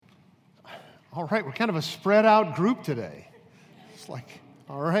All right, we're kind of a spread out group today. It's like,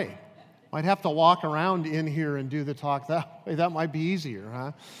 all right, might have to walk around in here and do the talk that way. That might be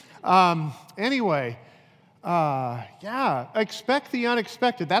easier, huh? Anyway, expect the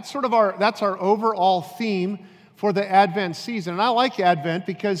unexpected. That's our overall theme for the Advent season. And I like Advent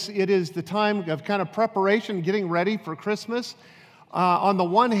because it is the time of kind of preparation, getting ready for Christmas. On the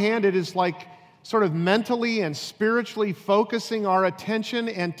one hand, it is like sort of mentally and spiritually focusing our attention,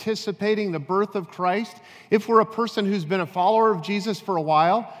 anticipating the birth of Christ. If we're a person who's been a follower of Jesus for a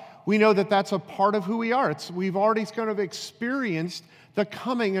while, we know that that's a part of who we are. We've already kind of experienced the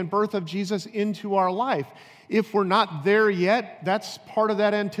coming and birth of Jesus into our life. If we're not there yet, that's part of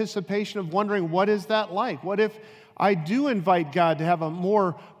that anticipation of wondering, what is that like? What if I do invite God to have a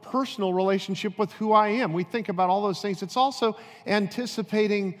more personal relationship with who I am? We think about all those things. It's also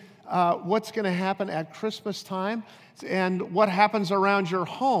anticipating what's going to happen at Christmas time and what happens around your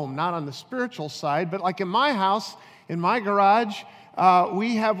home, not on the spiritual side, but like in my house, in my garage,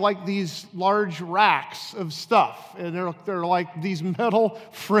 we have like these large racks of stuff, and they're like these metal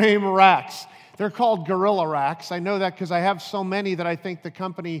frame racks. They're called Gorilla Racks. I know that because I have so many that I think the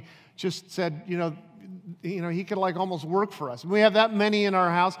company just said, he could like almost work for us. We have that many in our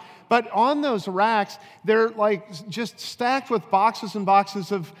house. But on those racks, they're like just stacked with boxes and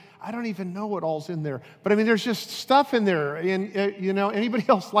boxes of, I don't even know what all's in there. But I mean, there's just stuff in there. And, anybody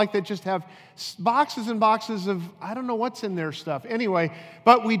else like that just have boxes and boxes of, I don't know what's in their stuff. Anyway,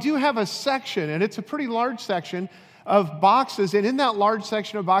 but we do have a section, and it's a pretty large section of boxes. And in that large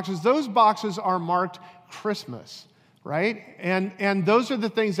section of boxes, those boxes are marked Christmas. Right? And those are the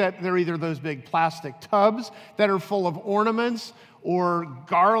things that they're either those big plastic tubs that are full of ornaments or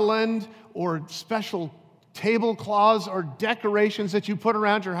garland or special tablecloths or decorations that you put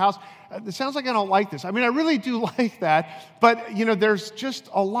around your house. It sounds like I don't like this. I mean, I really do like that, but, there's just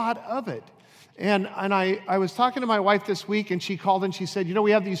a lot of it. And I was talking to my wife this week, and she called and she said,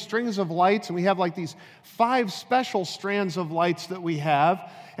 we have these strings of lights, and we have like these 5 special strands of lights that we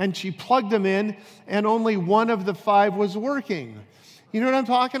have. And she plugged them in, and only one of the 5 was working. You know what I'm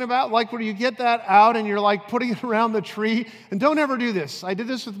talking about? Like where you get that out and you're like putting it around the tree. And don't ever do this. I did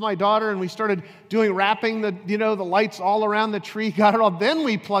this with my daughter, and we started wrapping the lights all around the tree, got it all. Then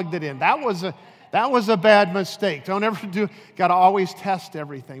we plugged it in. That was a bad mistake. Don't ever do. Got to always test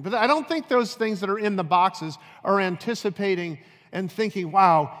everything. But I don't think those things that are in the boxes are anticipating and thinking,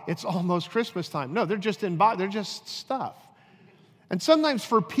 wow, it's almost Christmas time. No, they're just they're just stuff. And sometimes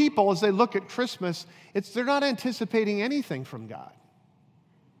for people, as they look at Christmas, they're not anticipating anything from God.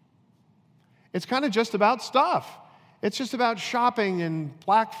 It's kind of just about stuff. It's just about shopping and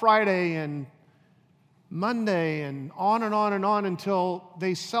Black Friday and Monday and on and on and on until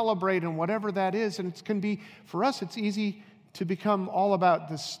they celebrate and whatever that is. And it can be, for us, it's easy to become all about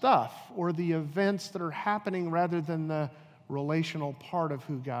the stuff or the events that are happening rather than the relational part of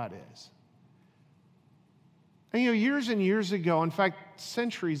who God is. And years and years ago, in fact,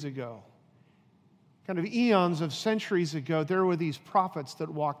 centuries ago, kind of eons of centuries ago, there were these prophets that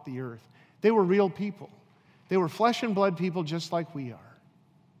walked the earth. They were real people. They were flesh and blood people just like we are.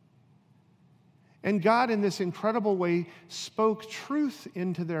 And God, in this incredible way, spoke truth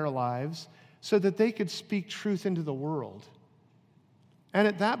into their lives so that they could speak truth into the world. And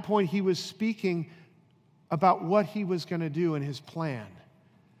at that point, he was speaking about what he was going to do in his plan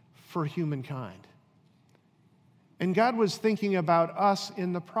for humankind. And God was thinking about us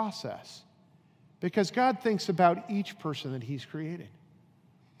in the process, because God thinks about each person that he's created.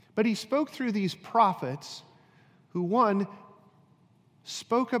 But he spoke through these prophets who, one,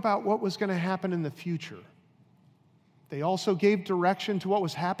 spoke about what was going to happen in the future. They also gave direction to what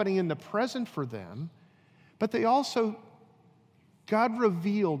was happening in the present for them, but God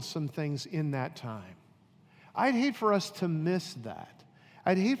revealed some things in that time. I'd hate for us to miss that.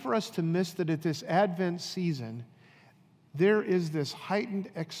 I'd hate for us to miss that at this Advent season, there is this heightened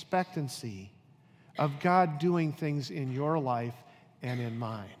expectancy of God doing things in your life and in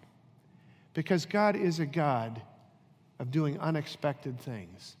mine. Because God is a God of doing unexpected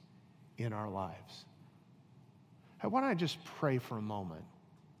things in our lives. Why don't I just pray for a moment,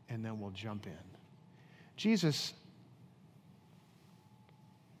 and then we'll jump in. Jesus,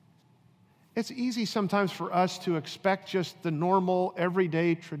 it's easy sometimes for us to expect just the normal,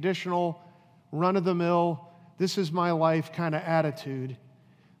 everyday, traditional, run-of-the-mill, this is my life kind of attitude.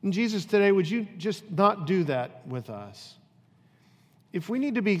 And Jesus, today, would you just not do that with us? If we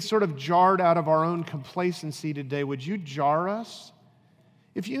need to be sort of jarred out of our own complacency today, would you jar us?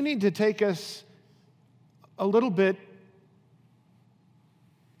 If you need to take us a little bit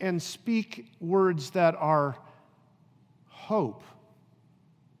and speak words that are hope,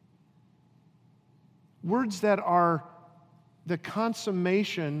 words that are the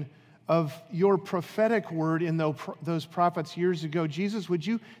consummation of your prophetic word in those prophets years ago. Jesus, would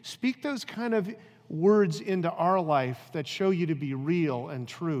you speak those kind of words into our life that show you to be real and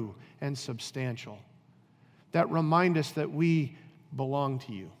true and substantial, that remind us that we belong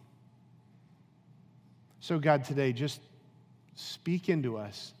to you? So God, today, just speak into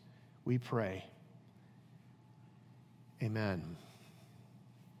us, we pray. Amen.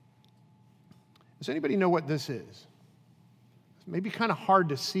 Does anybody know what this is? It's maybe kind of hard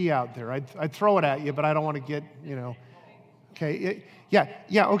to see out there. I'd throw it at you, but I don't want to get, Okay,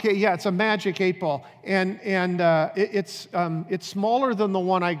 it's a Magic 8 Ball, and it's smaller than the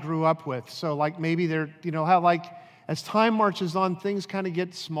one I grew up with. So like maybe they're, how like as time marches on, things kind of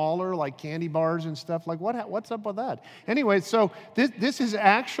get smaller, like candy bars and stuff. Like what's up with that? Anyway, so this is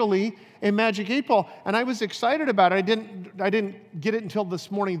actually a Magic 8 Ball, and I was excited about it. I didn't get it until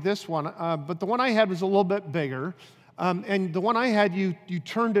this morning. This one, but the one I had was a little bit bigger. And the one I had, you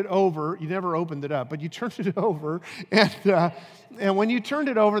turned it over. You never opened it up, but you turned it over. And when you turned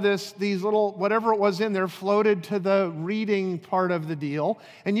it over, these little, whatever it was in there, floated to the reading part of the deal.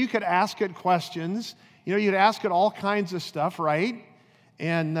 And you could ask it questions. You'd ask it all kinds of stuff, right?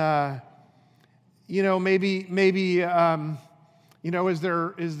 And, maybe, is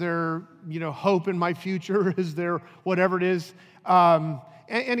there, hope in my future? Is there whatever it is?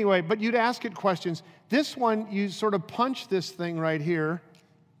 Anyway, but you'd ask it questions. This one, you sort of punch this thing right here,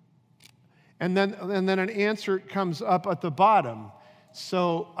 and then an answer comes up at the bottom.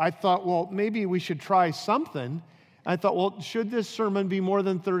 So I thought, well, maybe we should try something. I thought, well, should this sermon be more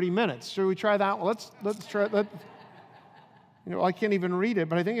than 30 minutes? Should we try that? Well, let's try that. I can't even read it,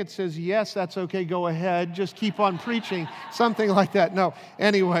 but I think it says, yes, that's okay, go ahead, just keep on preaching, something like that. No,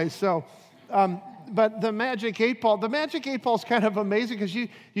 anyway, so... But the Magic 8 Ball is kind of amazing because you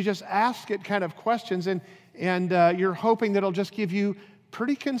just ask it kind of questions, and you're hoping that it'll just give you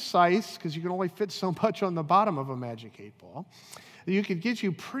pretty concise, because you can only fit so much on the bottom of a Magic 8 Ball. You could get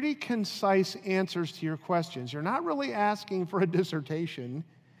you pretty concise answers to your questions. You're not really asking for a dissertation.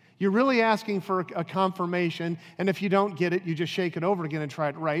 You're really asking for a confirmation, and if you don't get it, you just shake it over again and try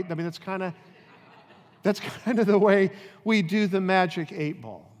it right. I mean, that's kind of the way we do the Magic 8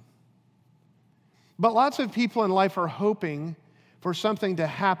 Ball. But lots of people in life are hoping for something to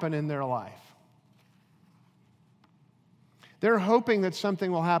happen in their life. They're hoping that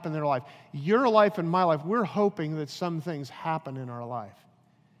something will happen in their life. Your life and my life, we're hoping that some things happen in our life.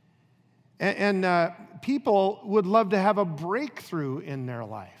 And people would love to have a breakthrough in their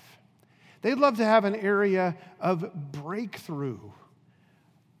life. They'd love to have an area of breakthrough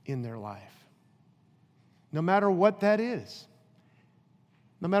in their life, no matter what that is.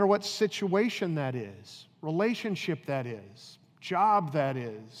 No matter what situation that is, relationship that is, job that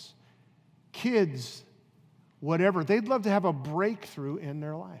is, kids, whatever, they'd love to have a breakthrough in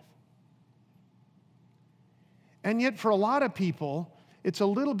their life. And yet for a lot of people, it's a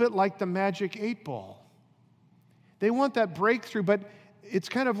little bit like the Magic 8 Ball. They want that breakthrough, but it's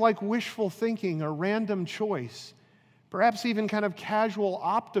kind of like wishful thinking or random choice, perhaps even kind of casual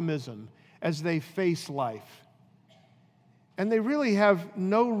optimism as they face life. And they really have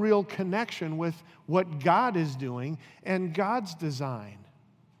no real connection with what God is doing and God's design.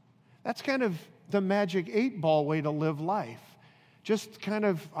 That's kind of the Magic 8 Ball way to live life. Just kind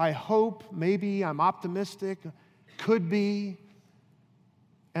of, I hope, maybe, I'm optimistic, could be.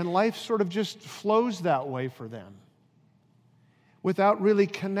 And life sort of just flows that way for them without really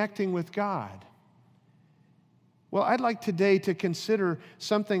connecting with God. Well, I'd like today to consider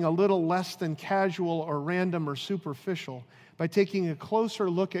something a little less than casual or random or superficial by taking a closer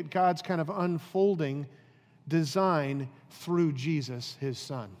look at God's kind of unfolding design through Jesus, his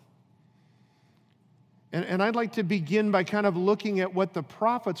Son. And I'd like to begin by kind of looking at what the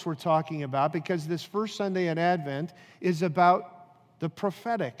prophets were talking about, because this first Sunday in Advent is about the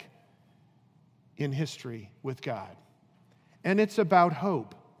prophetic in history with God. And it's about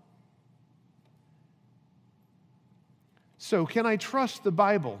hope. So, can I trust the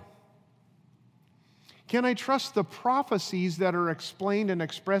Bible? Can I trust the prophecies that are explained and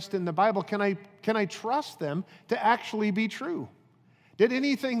expressed in the Bible? Can I trust them to actually be true? Did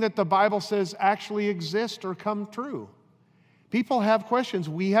anything that the Bible says actually exist or come true? People have questions.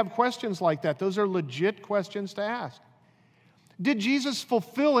 We have questions like that. Those are legit questions to ask. Did Jesus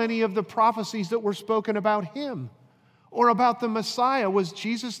fulfill any of the prophecies that were spoken about him or about the Messiah? Was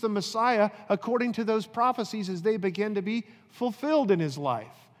Jesus the Messiah according to those prophecies as they began to be fulfilled in his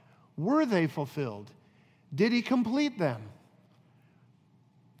life? Were they fulfilled? Did he complete them?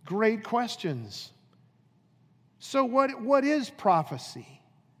 Great questions. So what is prophecy?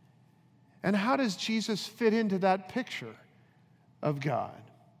 And how does Jesus fit into that picture of God?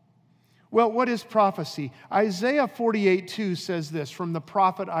 Well, what is prophecy? Isaiah 48:2 says this from the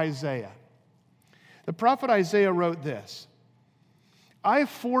prophet Isaiah. The prophet Isaiah wrote this: I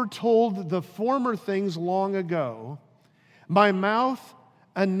foretold the former things long ago. My mouth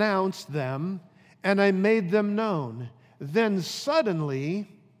announced them, and I made them known. Then suddenly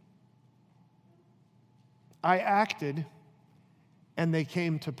I acted, and they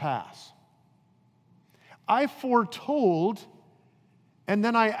came to pass. I foretold, and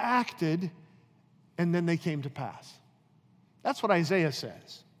then I acted, and then they came to pass. That's what Isaiah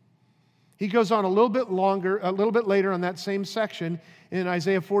says. He goes on a little bit later on that same section in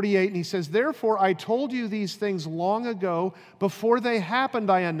Isaiah 48, and he says, Therefore I told you these things long ago. Before they happened,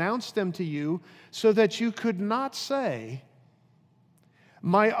 I announced them to you, so that you could not say,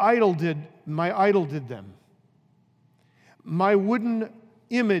 My idol did them. My wooden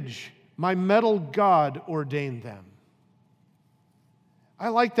image, my metal god ordained them. I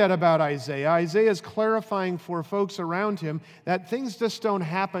like that about Isaiah. Isaiah is clarifying for folks around him that things just don't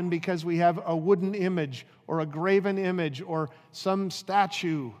happen because we have a wooden image or a graven image or some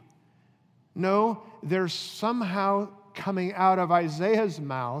statue. No, there's somehow coming out of Isaiah's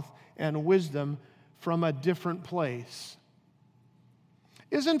mouth and wisdom from a different place.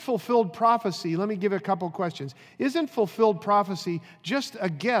 Isn't fulfilled prophecy, let me give a couple questions. Isn't fulfilled prophecy just a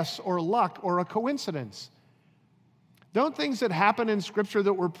guess or luck or a coincidence? Don't things that happen in Scripture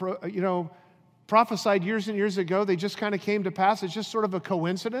that were, prophesied years and years ago, they just kind of came to pass? It's just sort of a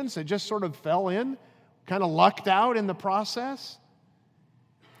coincidence. It just sort of fell in, kind of lucked out in the process.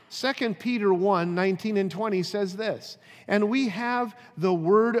 2 Peter 1, 19 and 20 says this, And we have the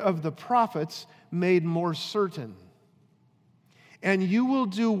word of the prophets made more certain. And you will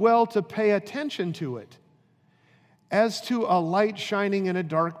do well to pay attention to it, as to a light shining in a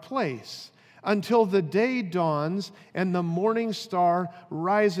dark place, until the day dawns and the morning star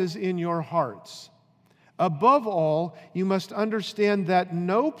rises in your hearts. Above all, you must understand that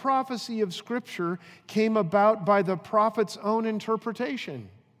no prophecy of Scripture came about by the prophet's own interpretation.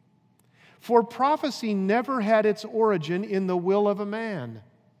 For prophecy never had its origin in the will of a man,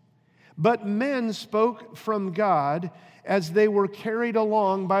 but men spoke from God as they were carried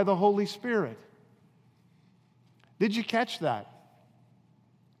along by the Holy Spirit. Did you catch that?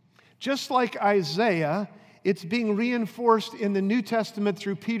 Just like Isaiah, it's being reinforced in the New Testament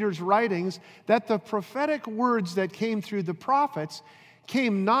through Peter's writings that the prophetic words that came through the prophets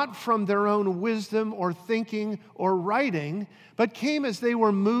came not from their own wisdom or thinking or writing, but came as they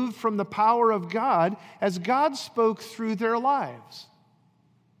were moved from the power of God, as God spoke through their lives.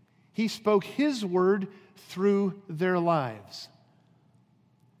 He spoke His word through their lives.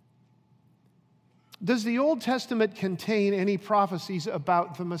 Does the Old Testament contain any prophecies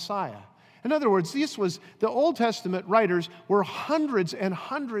about the Messiah? In other words, the Old Testament writers were hundreds and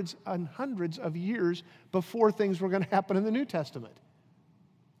hundreds and hundreds of years before things were going to happen in the New Testament.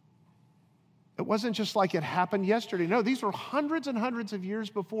 It wasn't just like it happened yesterday. No, these were hundreds and hundreds of years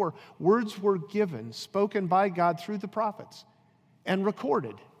before words were given, spoken by God through the prophets, and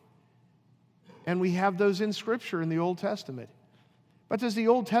recorded. And we have those in Scripture in the Old Testament. But does the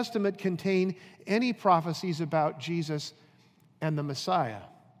Old Testament contain any prophecies about Jesus and the Messiah?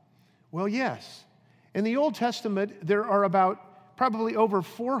 Well, yes. In the Old Testament, there are probably over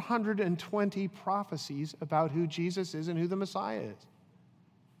 420 prophecies about who Jesus is and who the Messiah is.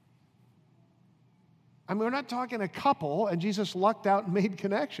 I mean, we're not talking a couple and Jesus lucked out and made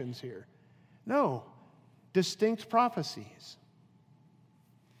connections here. No, distinct prophecies.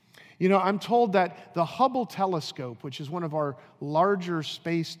 You know, I'm told that the Hubble telescope, which is one of our larger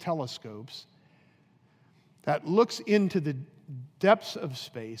space telescopes that looks into the depths of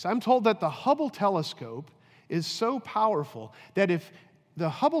space, I'm told that the Hubble telescope is so powerful that if the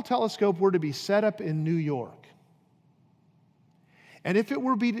Hubble telescope were to be set up in New York, and if it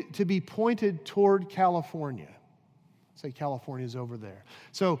were to be pointed toward California, say California's over there.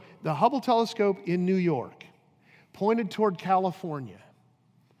 So the Hubble telescope in New York, pointed toward California,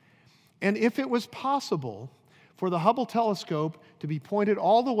 and if it was possible for the Hubble telescope to be pointed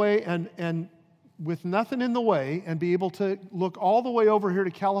all the way and with nothing in the way and be able to look all the way over here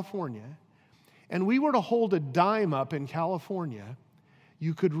to California, and we were to hold a dime up in California,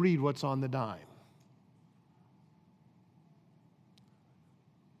 you could read what's on the dime.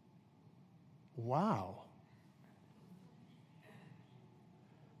 Wow.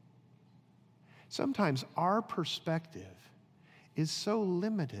 Sometimes our perspective is so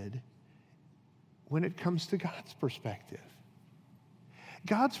limited when it comes to God's perspective.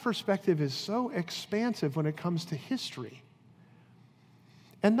 God's perspective is so expansive when it comes to history.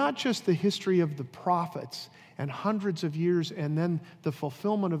 And not just the history of the prophets and hundreds of years and then the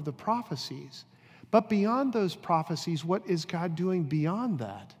fulfillment of the prophecies, but beyond those prophecies, what is God doing beyond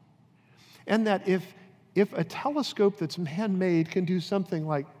that? And that if a telescope that's man-made can do something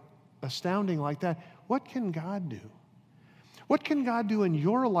like astounding like that, what can God do? What can God do in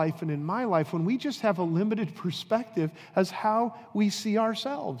your life and in my life when we just have a limited perspective as how we see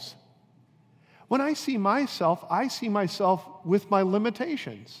ourselves? When I see myself with my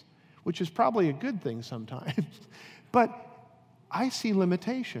limitations, which is probably a good thing sometimes, but I see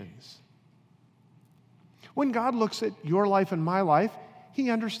limitations. When God looks at your life and my life, He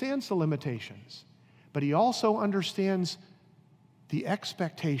understands the limitations, but He also understands the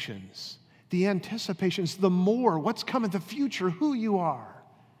expectations, the anticipations, the more, what's coming, the future, who you are,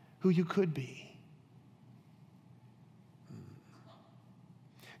 who you could be.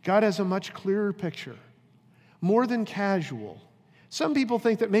 God has a much clearer picture, more than casual. Some people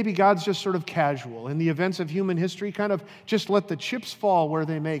think that maybe God's just sort of casual in the events of human history, kind of just let the chips fall where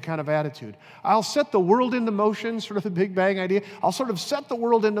they may kind of attitude. I'll set the world into motion, sort of the Big Bang idea. I'll sort of set the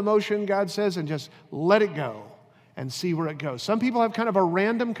world into motion, God says, and just let it go and see where it goes. Some people have kind of a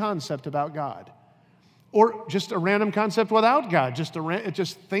random concept about God, or just a random concept without God, just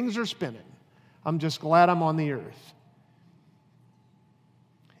things are spinning. I'm just glad I'm on the earth.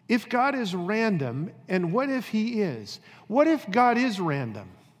 If God is random, and what if He is? What if God is random?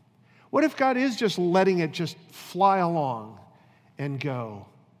 What if God is just letting it just fly along and go?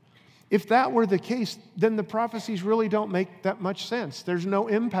 If that were the case, then the prophecies really don't make that much sense. There's no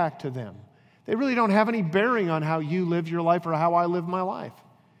impact to them. They really don't have any bearing on how you live your life or how I live my life.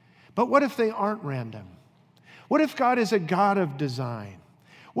 But what if they aren't random? What if God is a God of design?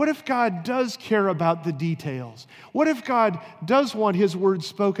 What if God does care about the details? What if God does want His word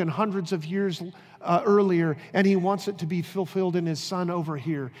spoken hundreds of years earlier and He wants it to be fulfilled in His Son over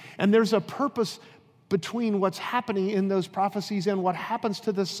here? And there's a purpose between what's happening in those prophecies and what happens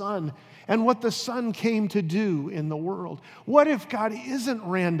to the Son and what the Son came to do in the world. What if God isn't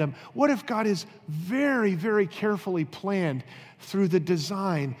random? What if God is very, very carefully planned through the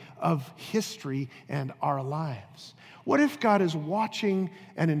design of history and our lives? What if God is watching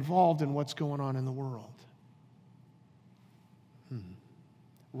and involved in what's going on in the world?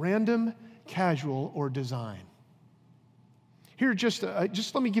 Random, casual, or design? Here, just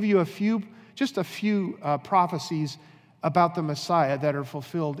let me give you a few prophecies about the Messiah that are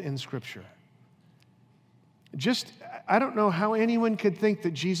fulfilled in Scripture. I don't know how anyone could think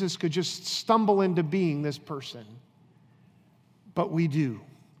that Jesus could just stumble into being this person, but we do.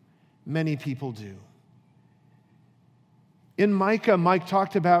 Many people do. In Micah, Mike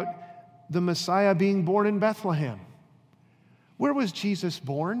talked about the Messiah being born in Bethlehem. Where was Jesus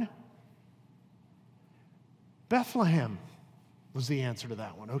born? Bethlehem was the answer to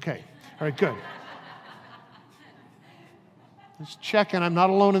that one. Okay. All right, good. Just checking. I'm not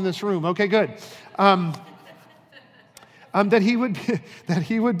alone in this room. Okay, good. That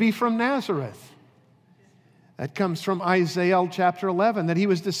he would be from Nazareth. That comes from Isaiah chapter 11. That he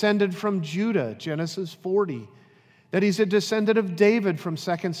was descended from Judah, Genesis 40. That he's a descendant of David from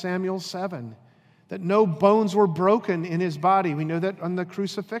 2 Samuel 7. That no bones were broken in his body. We know that on the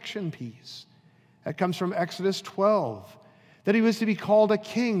crucifixion piece. That comes from Exodus 12. That he was to be called a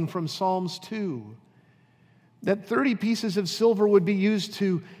king from Psalms 2. That 30 pieces of silver would be used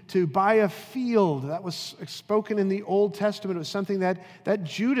to buy a field. That was spoken in the Old Testament. It was something that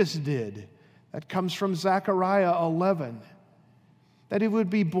Judas did. That comes from Zechariah 11. That he would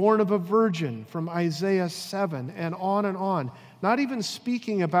be born of a virgin from Isaiah 7, and on and on. Not even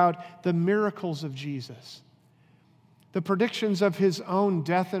speaking about the miracles of Jesus. The predictions of his own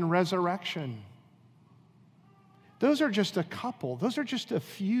death and resurrection. Those are just a couple. Those are just a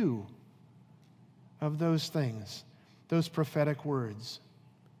few of those things, those prophetic words.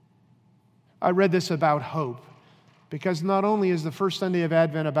 I read this about hope, because not only is the first Sunday of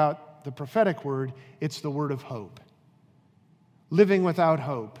Advent about the prophetic word, it's the word of hope. Living without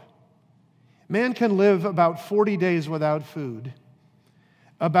hope. Man can live about 40 days without food,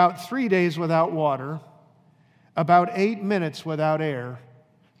 about 3 days without water, about 8 minutes without air,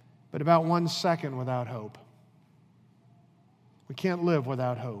 but about 1 second without hope. We can't live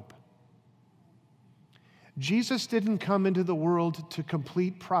without hope. Jesus didn't come into the world to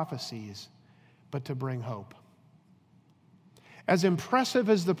complete prophecies, but to bring hope. As impressive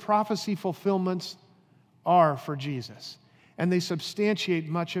as the prophecy fulfillments are for Jesus, and they substantiate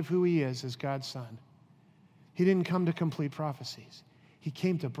much of who he is as God's Son, he didn't come to complete prophecies. He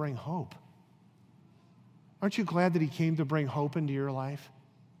came to bring hope. Aren't you glad that he came to bring hope into your life?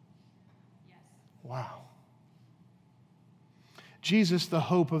 Yes. Wow. Jesus, the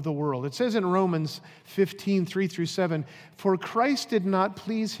hope of the world. It says in Romans 15, 3-7, "For Christ did not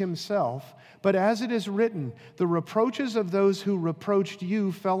please himself, but as it is written, the reproaches of those who reproached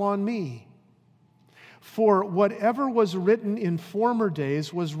you fell on me. For whatever was written in former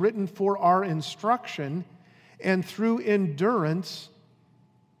days was written for our instruction, and through endurance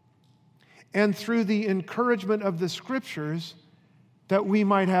and through the encouragement of the Scriptures, that we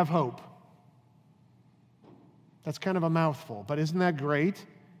might have hope." That's kind of a mouthful, but isn't that great?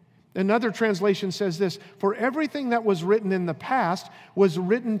 Another translation says this: "For everything that was written in the past was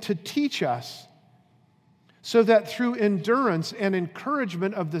written to teach us, so that through endurance and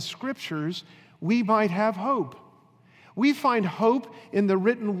encouragement of the Scriptures, we might have hope." We find hope in the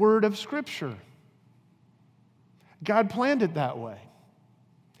written word of Scripture. God planned it that way.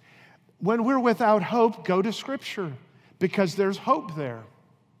 When we're without hope, go to Scripture, because there's hope there.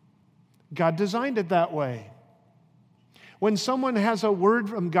 God designed it that way. When someone has a word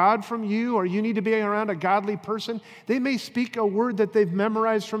from God from you, or you need to be around a godly person, they may speak a word that they've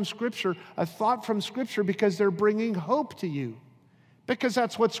memorized from Scripture, a thought from Scripture, because they're bringing hope to you. Because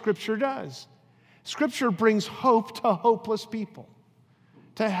that's what Scripture does. Scripture brings hope to hopeless people,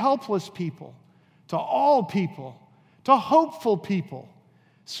 to helpless people, to all people, to hopeful people.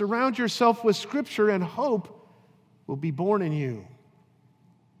 Surround yourself with Scripture, and hope will be born in you.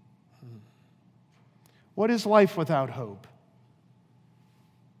 What is life without hope?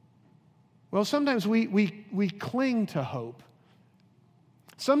 Well, sometimes we cling to hope.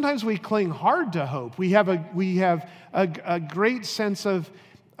 Sometimes we cling hard to hope. We have a great sense of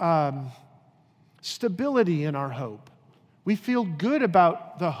stability in our hope. We feel good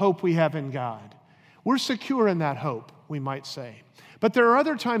about the hope we have in God. We're secure in that hope, we might say. But there are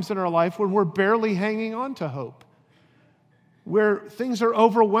other times in our life when we're barely hanging on to hope, where things are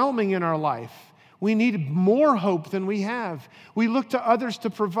overwhelming in our life. We need more hope than we have. We look to others to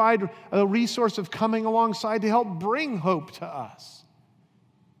provide a resource of coming alongside to help bring hope to us.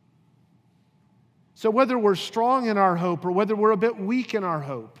 So whether we're strong in our hope or whether we're a bit weak in our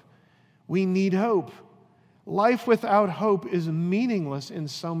hope, we need hope. Life without hope is meaningless in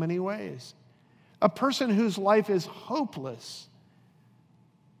so many ways. A person whose life is hopeless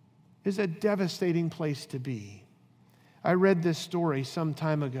is a devastating place to be. I read this story some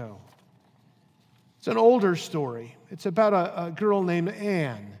time ago. It's an older story. It's about a girl named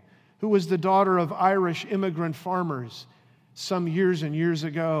Anne, who was the daughter of Irish immigrant farmers some years and years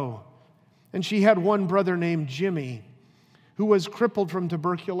ago. And she had one brother named Jimmy, who was crippled from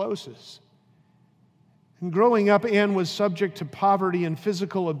tuberculosis. And growing up, Anne was subject to poverty and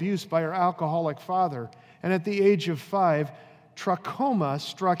physical abuse by her alcoholic father. And at the age of 5, trachoma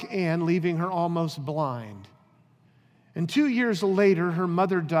struck Anne, leaving her almost blind. And 2 years later, her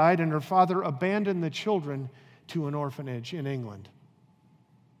mother died, and her father abandoned the children to an orphanage in England.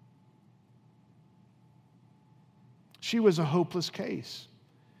 She was a hopeless case.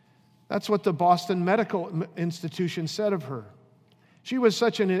 That's what the Boston Medical Institution said of her. She was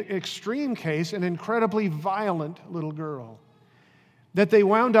such an extreme case, an incredibly violent little girl, that they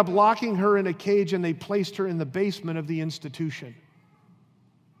wound up locking her in a cage and they placed her in the basement of the institution.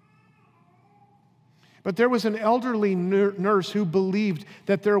 But there was an elderly nurse who believed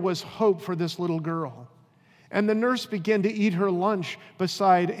that there was hope for this little girl. And the nurse began to eat her lunch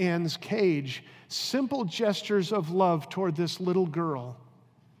beside Anne's cage, simple gestures of love toward this little girl.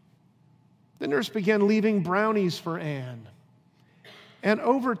 The nurse began leaving brownies for Anne. And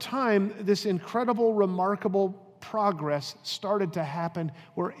over time, this incredible, remarkable progress started to happen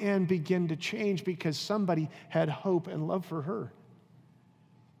where Anne began to change because somebody had hope and love for her.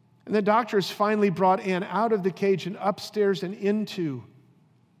 And the doctors finally brought Anne out of the cage and upstairs and into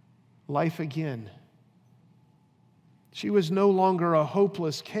life again. She was no longer a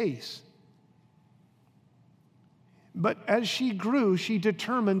hopeless case. But as she grew, she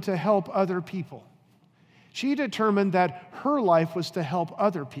determined to help other people. She determined that her life was to help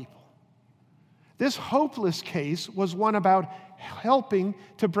other people. This hopeless case was one about helping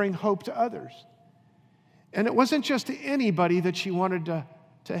to bring hope to others. And it wasn't just to anybody that she wanted to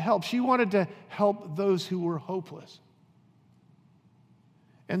help. She wanted to help those who were hopeless.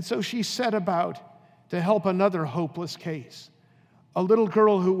 And so she set about to help another hopeless case, a little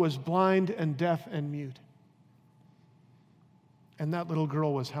girl who was blind and deaf and mute. And that little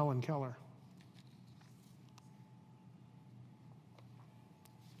girl was Helen Keller.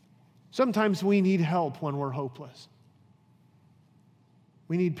 Sometimes we need help when we're hopeless.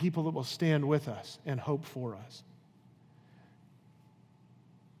 We need people that will stand with us and hope for us.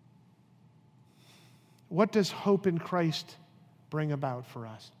 What does hope in Christ bring about for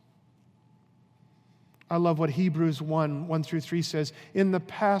us? I love what Hebrews 1:1-3 says. In the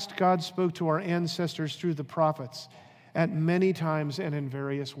past, God spoke to our ancestors through the prophets at many times and in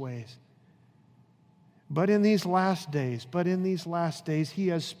various ways. But in these last days, he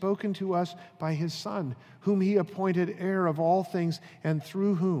has spoken to us by his Son, whom he appointed heir of all things, and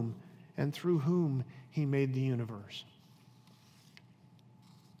through whom he made the universe.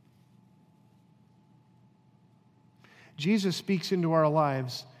 Jesus speaks into our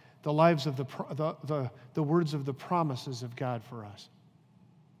lives the lives of the words of the promises of God for us.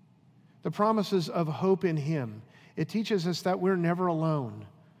 The promises of hope in him. It teaches us that we're never alone.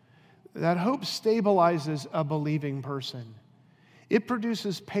 That hope stabilizes a believing person. It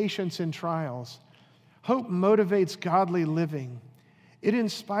produces patience in trials. Hope motivates godly living. It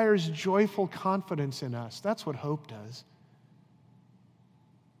inspires joyful confidence in us. That's what hope does.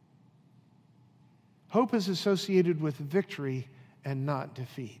 Hope is associated with victory and not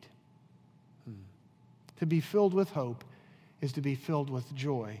defeat. To be filled with hope is to be filled with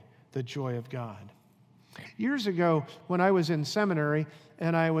joy, the joy of God. Years ago, when I was in seminary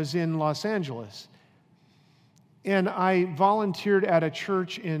and I was in Los Angeles, and I volunteered at a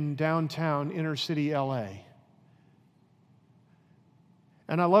church in downtown inner city LA.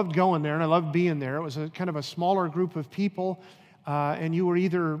 And I loved going there and I loved being there. It was a kind of a smaller group of people, and you were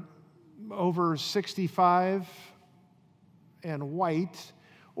either over 65 and white,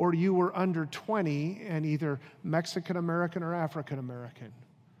 or you were under 20 and either Mexican American or African American.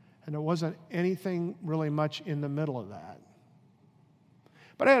 And there wasn't anything really much in the middle of that.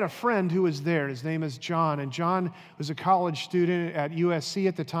 But I had a friend who was there. His name is John. And John was a college student at USC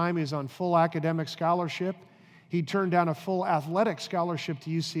at the time. He was on full academic scholarship. He turned down a full athletic scholarship to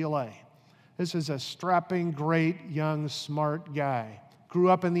UCLA. This is a strapping, great, young, smart guy. Grew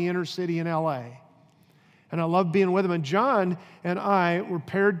up in the inner city in LA. And I loved being with him. And John and I were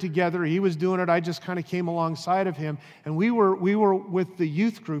paired together. He was doing it. I just kind of came alongside of him. And we were with the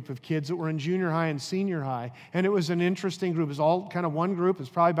youth group of kids that were in junior high and senior high. And it was an interesting group. It was all kind of one group. It was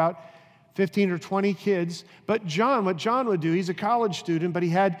probably about 15 or 20 kids. But John, what John would do, he's a college student, but they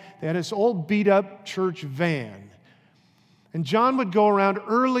had this old beat-up church van. And John would go around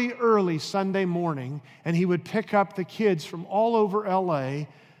early Sunday morning, and he would pick up the kids from all over LA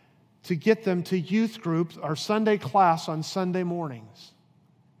to get them to youth groups, our Sunday class on Sunday mornings.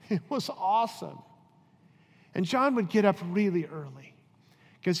 It was awesome. And John would get up really early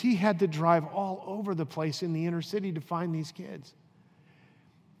because he had to drive all over the place in the inner city to find these kids.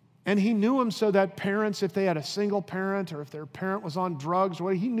 And he knew them so that parents, if they had a single parent or if their parent was on drugs,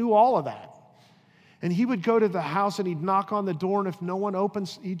 he knew all of that. And he would go to the house and he'd knock on the door, and if no one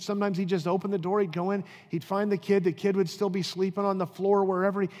opens, sometimes he'd just open the door, he'd go in, he'd find the kid would still be sleeping on the floor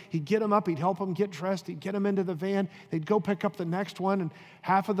wherever, he'd get him up, he'd help him get dressed, he'd get him into the van, they'd go pick up the next one, and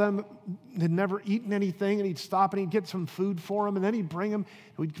half of them had never eaten anything, and he'd stop and he'd get some food for them, and then we'd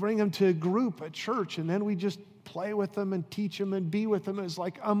bring them to a group at church, and then we'd just play with them and teach them and be with them. It was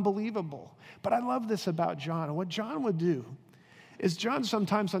like unbelievable. But I love this about John, and what John would do is John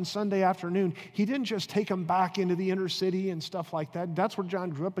sometimes on Sunday afternoon, he didn't just take them back into the inner city and stuff like that. That's where John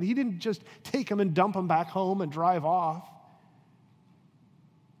grew up, but he didn't just take them and dump them back home and drive off.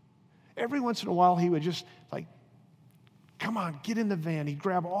 Every once in a while, he would just come on, get in the van. He'd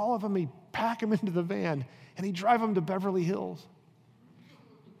grab all of them, he'd pack them into the van, and he'd drive them to Beverly Hills.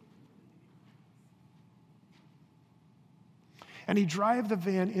 And he'd drive the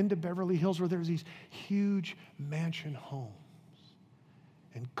van into Beverly Hills where there's these huge mansion homes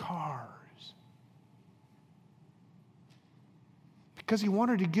and cars. Because he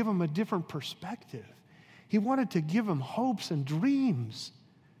wanted to give them a different perspective. He wanted to give them hopes and dreams.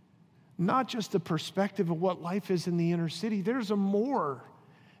 Not just the perspective of what life is in the inner city. There's a more.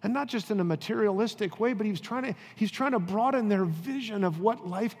 And not just in a materialistic way, but he's trying to broaden their vision of what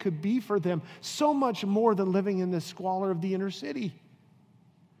life could be for them. So much more than living in the squalor of the inner city.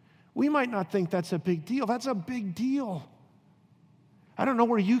 We might not think that's a big deal. That's a big deal. I don't know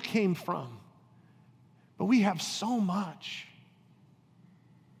where you came from, but we have so much.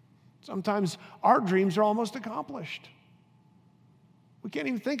 Sometimes our dreams are almost accomplished. We can't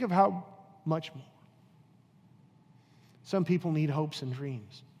even think of how much more. Some people need hopes and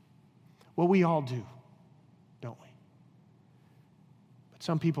dreams. Well, we all do, don't we? But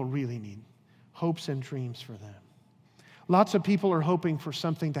some people really need hopes and dreams for them. Lots of people are hoping for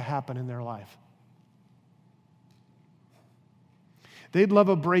something to happen in their life. They'd love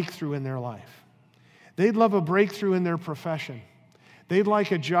a breakthrough in their life. They'd love a breakthrough in their profession. They'd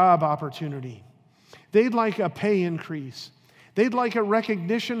like a job opportunity. They'd like a pay increase. They'd like a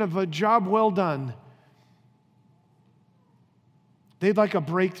recognition of a job well done. They'd like a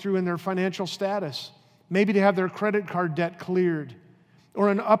breakthrough in their financial status. maybe to have their credit card debt cleared, or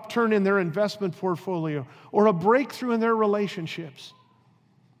an upturn in their investment portfolio, or a breakthrough in their relationships.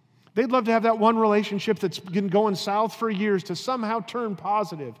 They'd love to have that one relationship that's been going south for years to somehow turn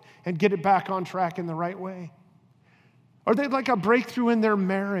positive and get it back on track in the right way. Or they'd like a breakthrough in their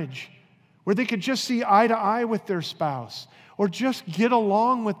marriage where they could just see eye to eye with their spouse or just get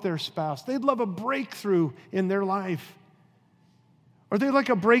along with their spouse. They'd love a breakthrough in their life. Or they'd like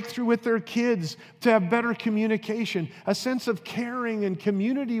a breakthrough with their kids to have better communication, a sense of caring and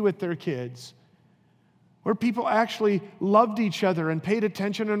community with their kids, where people actually loved each other and paid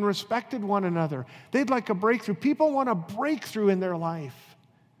attention and respected one another. They'd like a breakthrough. People want a breakthrough in their life.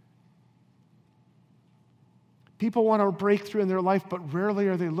 People want a breakthrough in their life, but rarely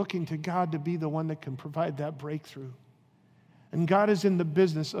are they looking to God to be the one that can provide that breakthrough. And God is in the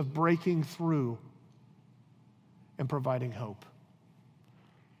business of breaking through and providing hope.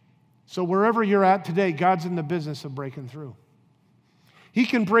 So wherever you're at today, God's in the business of breaking through. He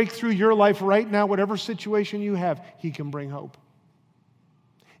can break through your life right now, whatever situation you have, He can bring hope.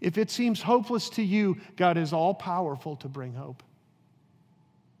 If it seems hopeless to you, God is all powerful to bring hope.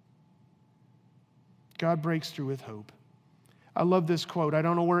 God breaks through with hope. I love this quote. I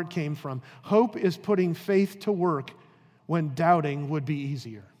don't know where it came from. Hope is putting faith to work when doubting would be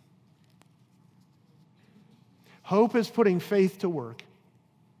easier. Hope is putting faith to work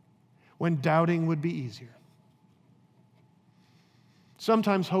when doubting would be easier.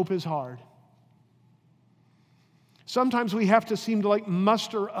 Sometimes hope is hard. Sometimes we have to seem to like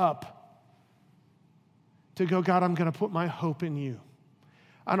muster up to go, God, I'm going to put my hope in you.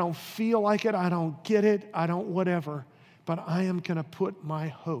 I don't feel like it. I don't get it. I don't whatever. But I am going to put my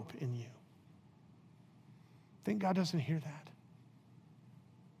hope in you. Think God doesn't hear that?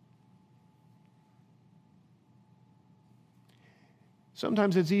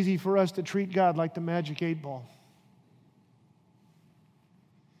 Sometimes it's easy for us to treat God like the magic 8-ball.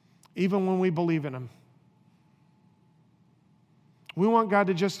 Even when we believe in Him. We want God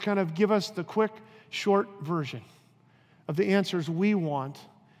to just kind of give us the quick, short version of the answers we want.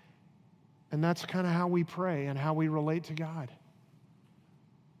 And that's kind of how we pray and how we relate to God.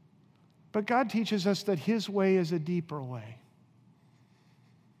 But God teaches us that His way is a deeper way.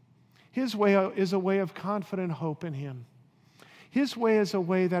 His way is a way of confident hope in Him. His way is a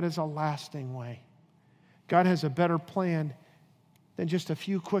way that is a lasting way. God has a better plan than just a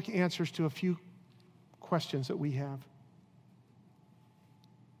few quick answers to a few questions that we have.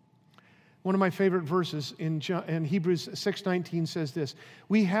 One of my favorite verses in Hebrews 6:19 says this: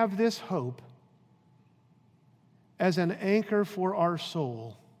 we have this hope as an anchor for our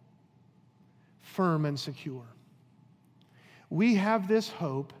soul, firm and secure. We have this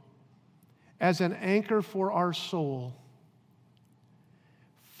hope as an anchor for our soul,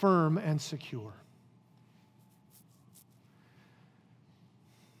 firm and secure.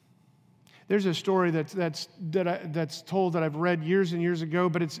 There's a story that's told that I've read years and years ago,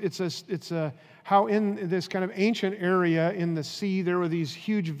 but it's how in this kind of ancient area in the sea there were these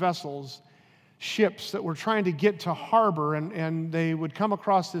huge vessels, ships that were trying to get to harbor, and they would come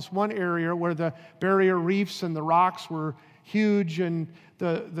across this one area where the barrier reefs and the rocks were huge, and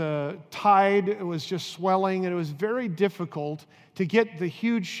the tide was just swelling, and it was very difficult to get the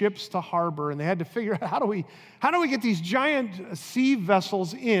huge ships to harbor, and they had to figure out how do we get these giant sea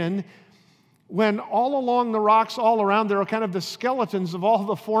vessels in when all along the rocks all around there are kind of the skeletons of all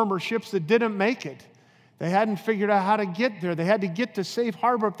the former ships that didn't make it. They hadn't figured out how to get there. They had to get to safe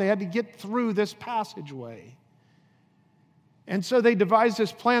harbor, but they had to get through this passageway. And so they devised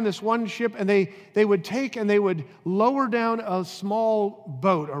this plan, this one ship, and they would take and they would lower down a small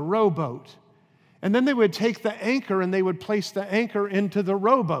boat, a rowboat. And then they would take the anchor and they would place the anchor into the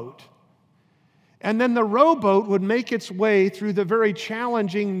rowboat. And then the rowboat would make its way through the very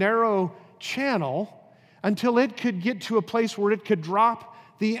challenging, narrow channel until it could get to a place where it could drop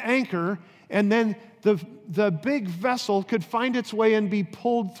the anchor, and then the big vessel could find its way and be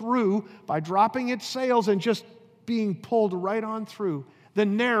pulled through by dropping its sails and just being pulled right on through the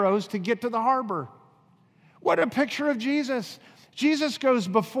narrows to get to the harbor. What a picture of Jesus. Jesus goes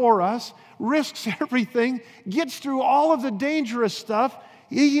before us, risks everything, gets through all of the dangerous stuff.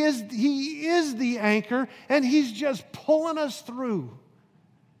 He is the anchor, and He's just pulling us through.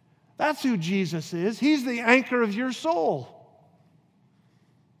 That's who Jesus is. He's the anchor of your soul.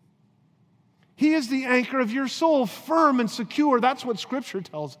 He is the anchor of your soul, firm and secure. That's what Scripture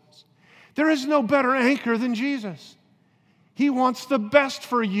tells us. There is no better anchor than Jesus. He wants the best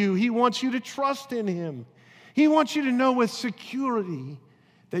for you. He wants you to trust in Him. He wants you to know with security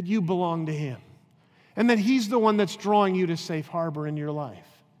that you belong to Him and that He's the one that's drawing you to safe harbor in your life.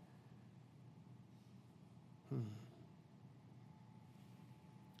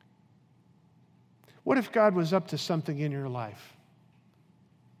 What if God was up to something in your life?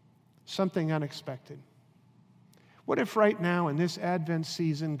 Something unexpected. What if right now in this Advent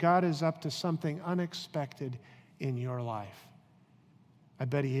season, God is up to something unexpected in your life? I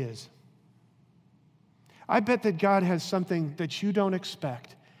bet He is. I bet that God has something that you don't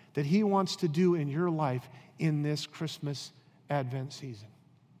expect that He wants to do in your life in this Christmas Advent season.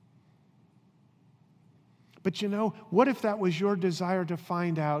 But you know, what if that was your desire to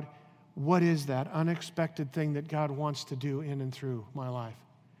find out what is that unexpected thing that God wants to do in and through my life?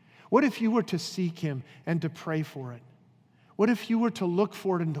 What if you were to seek Him and to pray for it? What if you were to look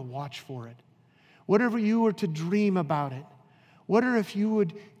for it and to watch for it? Whatever you were to dream about it? What if you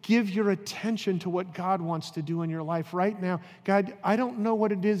would give your attention to what God wants to do in your life right now? God, I don't know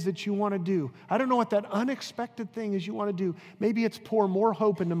what it is that you want to do. I don't know what that unexpected thing is you want to do. Maybe it's pour more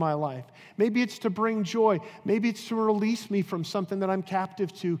hope into my life. Maybe it's to bring joy. Maybe it's to release me from something that I'm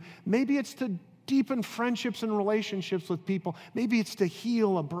captive to. Maybe it's to deepen friendships and relationships with people. Maybe it's to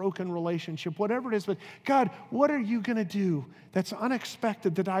heal a broken relationship, whatever it is. But God, what are you going to do that's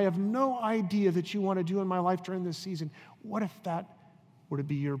unexpected that I have no idea that you want to do in my life during this season? What if that were to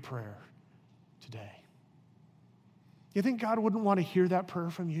be your prayer today? You think God wouldn't want to hear that prayer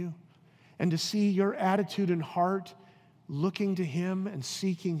from you and to see your attitude and heart looking to Him and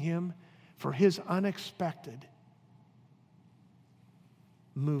seeking Him for His unexpected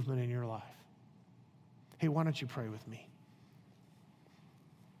movement in your life? Hey, why don't you pray with me?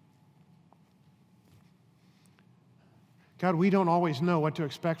 God, we don't always know what to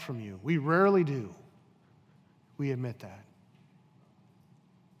expect from you. We rarely do. We admit that.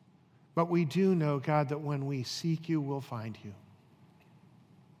 But we do know, God, that when we seek you, we'll find you.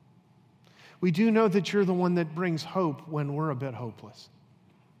 We do know that you're the one that brings hope when we're a bit hopeless.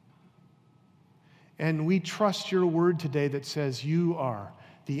 And we trust your word today that says you are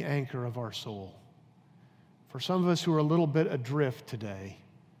the anchor of our soul. For some of us who are a little bit adrift today,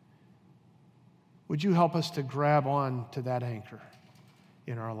 would you help us to grab on to that anchor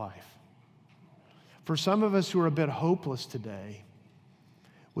in our life? For some of us who are a bit hopeless today,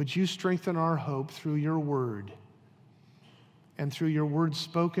 would you strengthen our hope through your word and through your word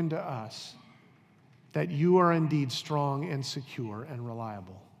spoken to us that you are indeed strong and secure and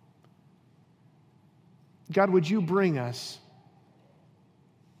reliable? God, would you bring us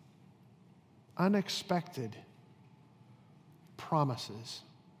unexpected promises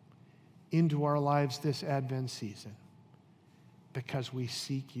into our lives this Advent season because we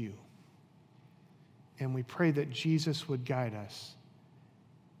seek you. And we pray that Jesus would guide us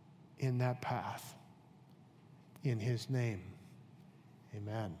in that path. In His name,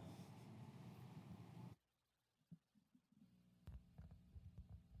 amen.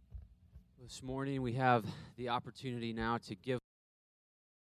 This morning we have the opportunity now to give